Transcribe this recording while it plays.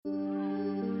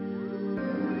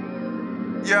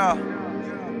Yeah.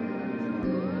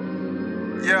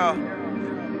 Yeah.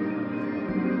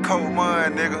 Cold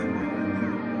mud, nigga.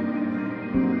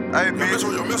 Hey, bitch.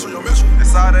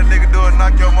 It's all that nigga do is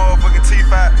knock your motherfucking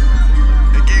teeth out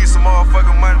and give you some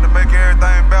motherfucking money to make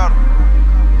everything better.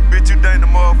 Bitch, you think the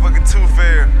motherfucking tooth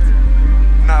fairy.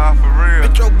 Nah, for real.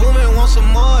 Bitch, your boomin' want some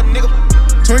more, nigga.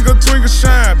 Twinkle, twinkle,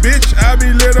 shine, bitch, I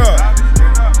be lit up.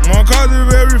 My cars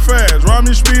is very fast, rob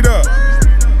me, speed up.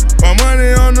 My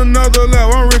money on another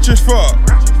level, I'm rich as fuck.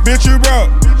 Bitch, you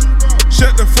broke,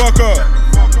 shut the fuck up.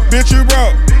 Bitch, you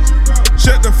broke,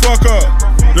 shut the fuck up.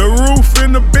 The roof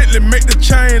in the Bentley make the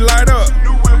chain light up.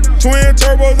 Twin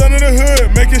turbos under the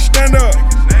hood, make it stand up.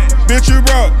 Bitch, you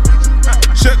broke,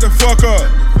 shut the fuck up.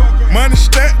 Money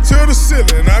stacked to the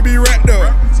ceiling, I be racked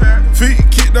up. Feet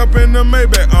kicked up in the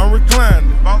Maybach, I'm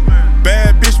reclining.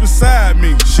 Bad bitch beside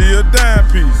me, she a dime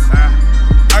piece.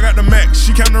 I got the max,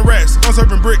 she count the racks, I'm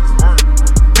serving bricks.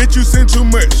 Bitch, you seen too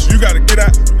much, you gotta get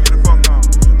out.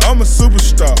 I'm a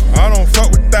superstar, I don't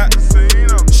fuck with that.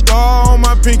 Star on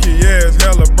my pinky, yeah, it's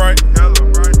hella bright.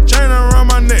 Chain around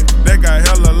my neck, that got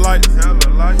hella light.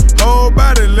 Whole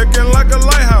body looking like a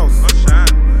lighthouse.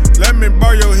 Let me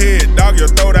borrow your head, dog, your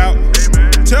throat out.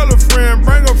 Tell a friend,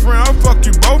 bring a friend, I'll fuck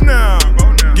you both now.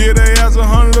 Get they ass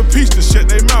 100 a piece to shut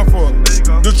they mouth up.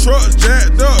 The truck's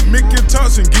jacked up, Mickey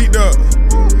Thompson geeked up.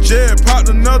 Jed popped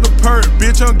another perk,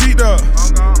 bitch, I'm geeked up.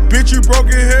 Bitch, you broke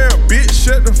your hair, bitch,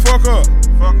 shut the fuck up.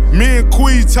 Me and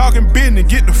Quis talking business,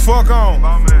 get the fuck on.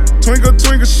 Twinkle,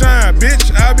 twinkle, shine, bitch,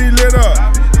 I be lit up.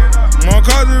 My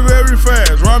cars is very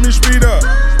fast, rob me, speed up.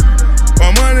 My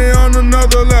money on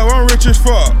another level, I'm rich as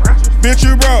fuck. Bitch,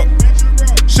 you broke,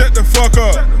 shut the fuck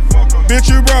up. Bitch,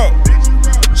 you broke,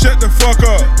 shut the fuck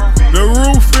up. The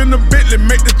roof in the Bentley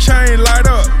make the chain light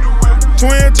up.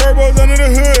 Twin turbos under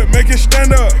the hood, make it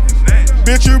stand up.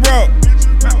 Bitch, you broke,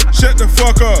 shut the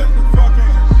fuck up.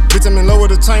 Bitch, I'm in love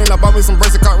with the chain, I bought me some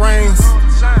bracelet cut rings.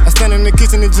 I stand in the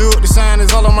kitchen, the jewel, the shine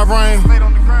is all on my brain.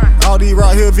 All these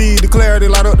right here V, the clarity,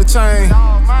 light up the chain.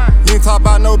 You ain't talk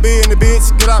about no business,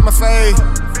 bitch, get out my face.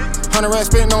 100 racks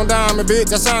spitting on diamond,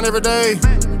 bitch, I shine every day.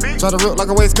 Try to rip like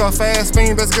a waist car fast,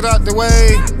 spin, best get out the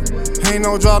way. Ain't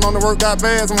no drought on the work, got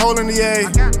bags, I'm holding the A.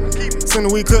 Soon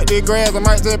as we cut the grass, I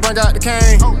might just bring out the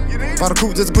cane. Bought a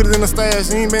coupe just to put it in the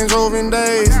stash, ain't been drove in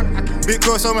days. Big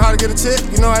cut showed me how to get a check,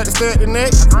 you know I had to stay at the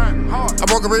neck. I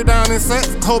broke a break down in sets,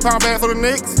 whole pound bag for the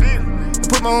Knicks.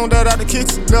 Put my own dad out the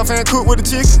kitchen, left hand cook with the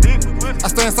chicken. I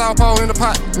stand southpaw in the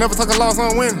pot, never took a loss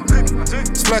on winning.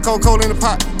 Splash Coca-Cola in the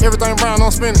pot, everything brown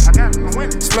on spinning.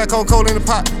 Splash Coca-Cola in the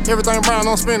pot, everything brown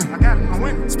on spinning.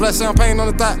 Splash champagne on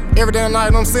the thigh, every damn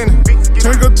night I'm sinning.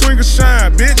 Twinkle, twinkle,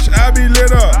 shine, bitch, I be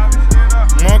lit up.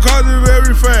 My cars is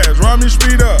very fast, rob me,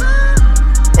 speed up.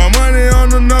 My money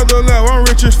on another level, I'm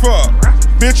rich as fuck.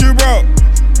 Bitch, you broke,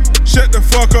 shut the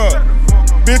fuck up.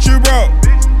 Bitch, you broke,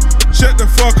 shut the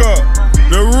fuck up.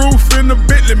 The roof in the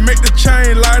Bentley make the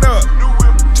chain light up.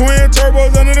 Twin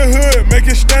turbos under the hood, make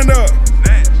it stand up.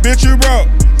 Bitch, you broke,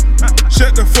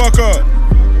 shut the fuck up.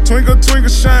 Twinkle, twinkle,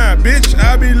 shine, bitch,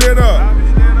 I be lit up.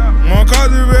 My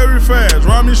cars is very fast,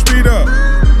 rob me, speed up.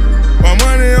 My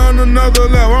money on another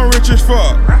level, I'm rich as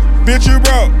fuck. Bitch, you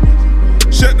broke,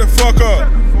 shut the fuck up.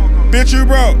 Bitch, you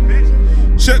broke,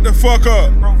 shut the fuck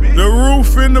up. The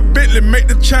roof in the Bentley make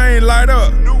the chain light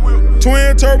up.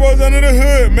 Twin turbos under the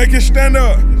hood, make it stand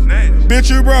up. Bitch,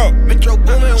 you broke,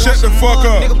 shut the fuck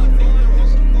up.